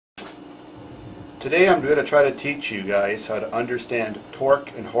Today I'm going to try to teach you guys how to understand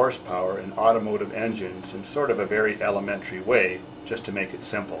torque and horsepower in automotive engines in sort of a very elementary way, just to make it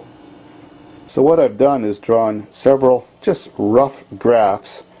simple. So what I've done is drawn several just rough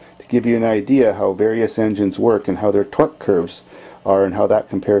graphs to give you an idea how various engines work and how their torque curves are and how that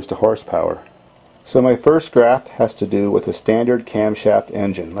compares to horsepower. So my first graph has to do with a standard camshaft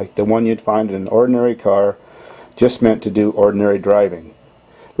engine, like the one you'd find in an ordinary car, just meant to do ordinary driving.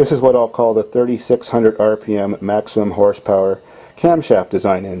 This is what I'll call the 3600 RPM maximum horsepower camshaft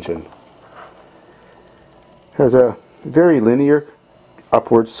design engine. Has a very linear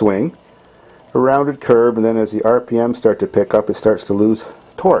upward swing, a rounded curve, and then as the RPM start to pick up, it starts to lose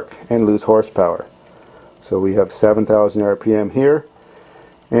torque and lose horsepower. So we have 7,000 RPM here,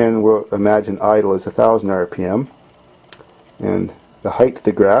 and we'll imagine idle is 1,000 RPM, and the height of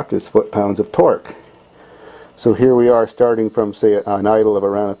the graph is foot-pounds of torque. So here we are starting from, say, an idle of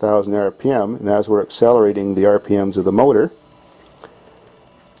around 1,000 RPM, and as we're accelerating the RPMs of the motor,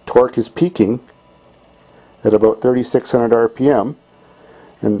 torque is peaking at about 3,600 RPM,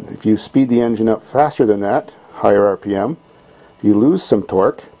 and if you speed the engine up faster than that, higher RPM, you lose some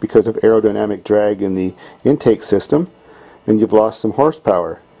torque because of aerodynamic drag in the intake system, and you've lost some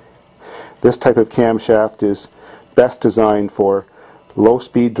horsepower. This type of camshaft is best designed for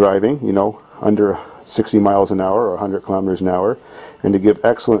low-speed driving, under 60 miles an hour or 100 kilometers an hour, and to give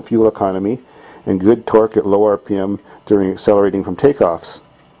excellent fuel economy and good torque at low RPM during accelerating from takeoffs.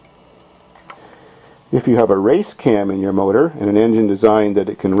 If you have a race cam in your motor and an engine designed that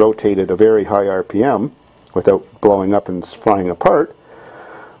it can rotate at a very high RPM without blowing up and flying apart,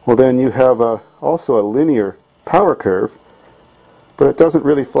 well then you have also a linear power curve, but it doesn't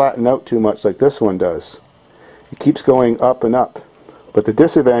really flatten out too much like this one does. It keeps going up and up. But the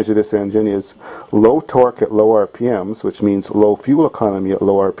disadvantage of this engine is low torque at low RPMs, which means low fuel economy at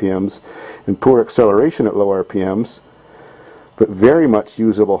low RPMs, and poor acceleration at low RPMs, but very much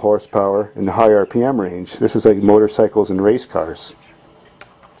usable horsepower in the high RPM range. This is like motorcycles and race cars.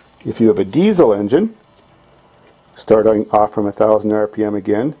 If you have a diesel engine, starting off from 1,000 RPM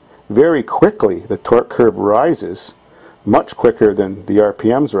again, very quickly the torque curve rises, much quicker than the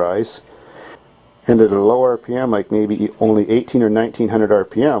RPMs rise, and at a low RPM, like maybe only 18 or 1900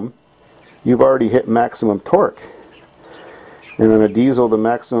 RPM, you've already hit maximum torque. And on a diesel, the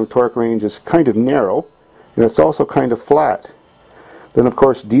maximum torque range is kind of narrow, and it's also kind of flat. Then of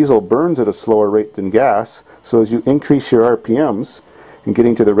course diesel burns at a slower rate than gas, so as you increase your RPMs and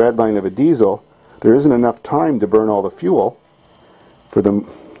getting to the red line of a diesel, there isn't enough time to burn all the fuel for them,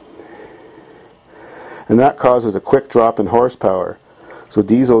 and that causes a quick drop in horsepower. So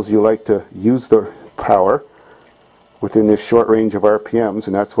diesels, you like to use the power within this short range of RPMs,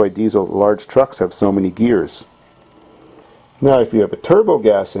 and that's why diesel large trucks have so many gears. Now if you have a turbo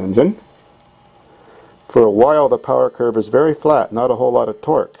gas engine, for a while the power curve is very flat, not a whole lot of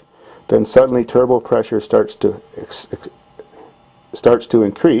torque. Then suddenly turbo pressure starts to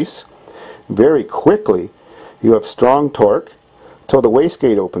increase. Very quickly you have strong torque until the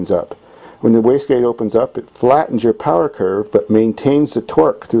wastegate opens up. When the wastegate opens up, it flattens your power curve but maintains the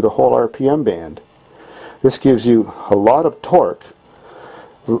torque through the whole RPM band. This gives you a lot of torque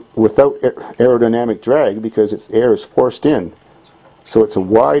without aerodynamic drag because its air is forced in. So it's a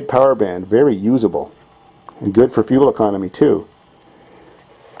wide power band, very usable, and good for fuel economy too.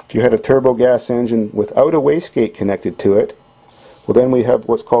 If you had a turbo gas engine without a wastegate connected to it, well then we have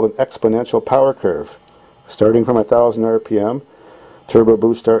what's called an exponential power curve. Starting from 1,000 RPM, turbo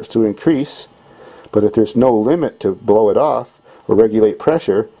boost starts to increase, but if there's no limit to blow it off or regulate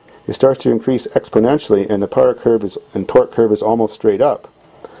pressure, it starts to increase exponentially, and the power curve and torque curve is almost straight up.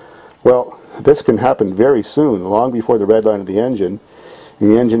 Well, this can happen very soon, long before the red line of the engine, and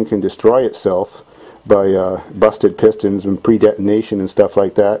the engine can destroy itself by busted pistons and pre-detonation and stuff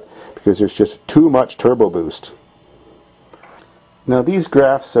like that, because there's just too much turbo boost. Now these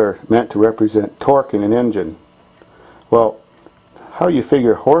graphs are meant to represent torque in an engine. Well, how you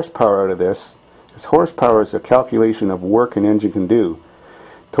figure horsepower out of this is horsepower is a calculation of work an engine can do.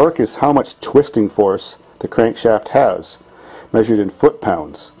 Torque is how much twisting force the crankshaft has, measured in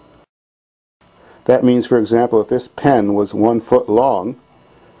foot-pounds. That means, for example, if this pen was 1 foot long,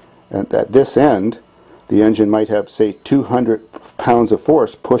 and at this end the engine might have, say, 200 pounds of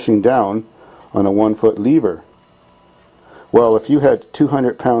force pushing down on a 1 foot lever. Well, if you had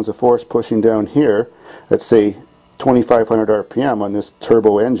 200 pounds of force pushing down here, let's say 2,500 RPM on this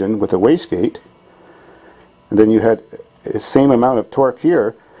turbo engine with a wastegate, and then you had the same amount of torque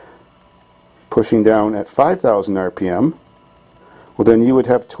here pushing down at 5,000 RPM, well then you would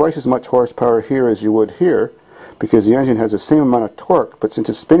have twice as much horsepower here as you would here, because the engine has the same amount of torque, but since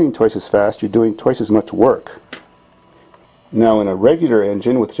it's spinning twice as fast, you're doing twice as much work. Now in a regular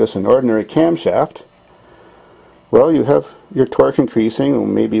engine with just an ordinary camshaft, well, you have your torque increasing,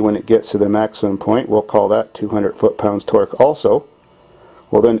 and maybe when it gets to the maximum point, we'll call that 200 foot-pounds torque also.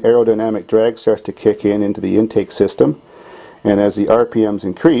 Well, then aerodynamic drag starts to kick in into the intake system, and as the RPMs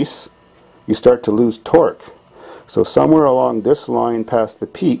increase, you start to lose torque. So somewhere along this line past the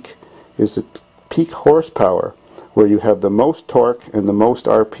peak is the peak horsepower, where you have the most torque and the most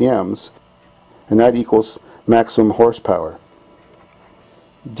RPMs, and that equals maximum horsepower.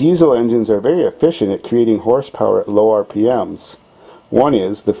 Diesel engines are very efficient at creating horsepower at low RPMs. One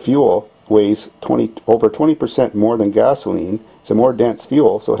is the fuel weighs over 20% more than gasoline. It's a more dense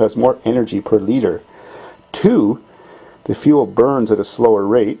fuel, so it has more energy per liter. 2, the fuel burns at a slower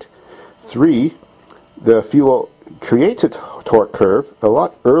rate. 3, the fuel creates a torque curve a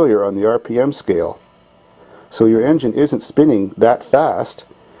lot earlier on the RPM scale. So your engine isn't spinning that fast,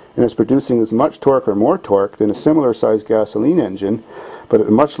 and it's producing as much torque or more torque than a similar sized gasoline engine, but at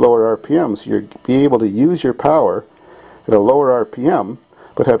a much lower RPM, so you'll be able to use your power at a lower RPM,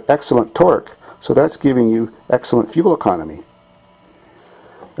 but have excellent torque. So that's giving you excellent fuel economy.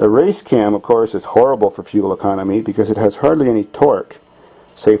 A race cam, of course, is horrible for fuel economy because it has hardly any torque.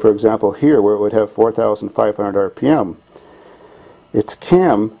 Say, for example, here where it would have 4,500 RPM. Its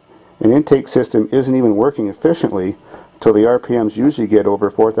cam and intake system isn't even working efficiently until the RPMs usually get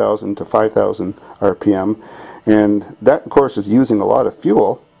over 4,000 to 5,000 RPM, and that, of course, is using a lot of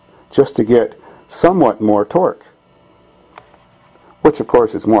fuel just to get somewhat more torque, which, of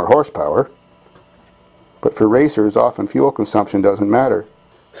course, is more horsepower. But for racers, often fuel consumption doesn't matter.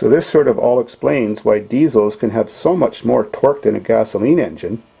 So this sort of all explains why diesels can have so much more torque than a gasoline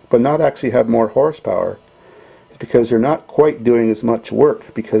engine, but not actually have more horsepower. It's because they're not quite doing as much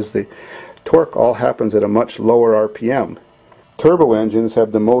work, because the torque all happens at a much lower RPM. Turbo engines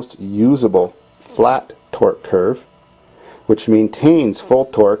have the most usable flat torque curve, which maintains full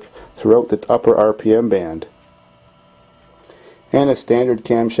torque throughout the upper RPM band. And a standard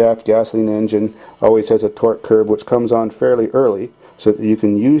camshaft gasoline engine always has a torque curve which comes on fairly early, so that you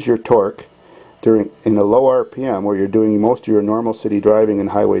can use your torque in a low RPM where you're doing most of your normal city driving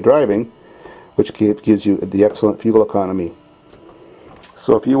and highway driving, which gives you the excellent fuel economy.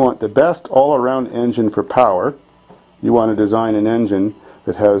 So if you want the best all-around engine for power, you want to design an engine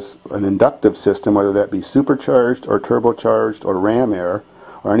that has an inductive system, whether that be supercharged or turbocharged or ram air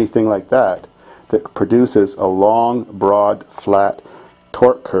or anything like that, that produces a long, broad, flat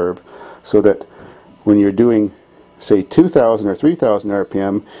torque curve, so that when you're doing, say, 2,000 or 3,000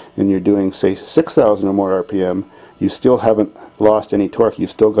 RPM and you're doing, say, 6,000 or more RPM, you still haven't lost any torque. You've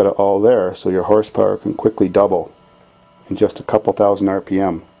still got it all there, so your horsepower can quickly double in just a couple thousand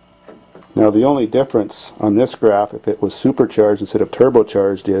RPM. Now the only difference on this graph, if it was supercharged instead of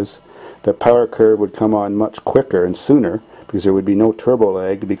turbocharged, is the power curve would come on much quicker and sooner, because there would be no turbo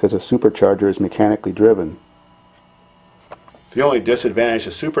lag because a supercharger is mechanically driven. The only disadvantage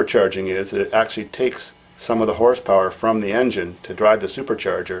of supercharging is that it actually takes some of the horsepower from the engine to drive the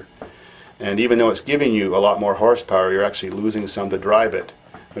supercharger, and even though it's giving you a lot more horsepower, you're actually losing some to drive it.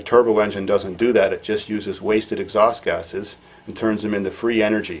 A turbo engine doesn't do that. It just uses wasted exhaust gases and turns them into free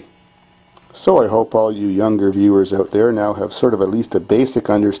energy. So I hope all you younger viewers out there now have sort of at least a basic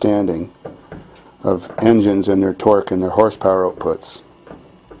understanding of engines and their torque and their horsepower outputs.